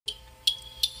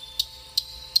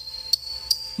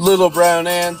Little brown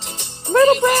ant,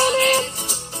 Little brown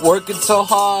ant, working so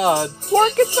hard,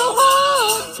 working so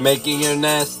hard, making your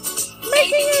nest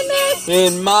making a nest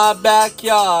in my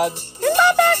backyard. in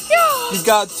my backyard. You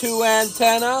got two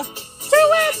antenna Two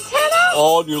antenna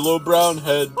on your little brown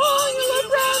head. on your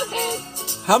little brown head.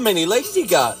 How many legs you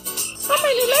got? How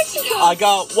many legs you got? I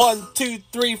got 1, 2,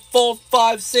 3, 4,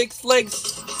 5, 6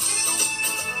 legs.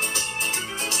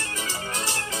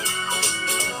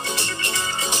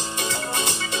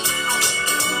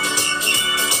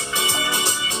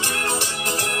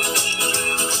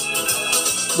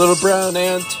 Little brown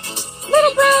ant,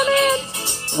 Little brown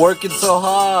ant, working so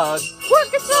hard,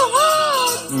 working so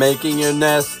hard, making your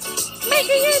nest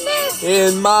making a nest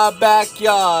in my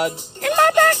backyard. in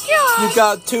my backyard. You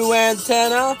got two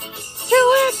antenna Two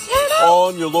antenna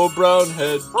on your little brown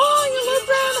head. on your little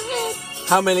brown head.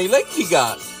 How many legs you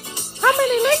got? How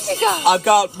many legs you got? I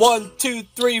got 1, 2,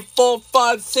 3, 4,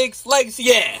 5, 6 legs.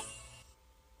 Yeah.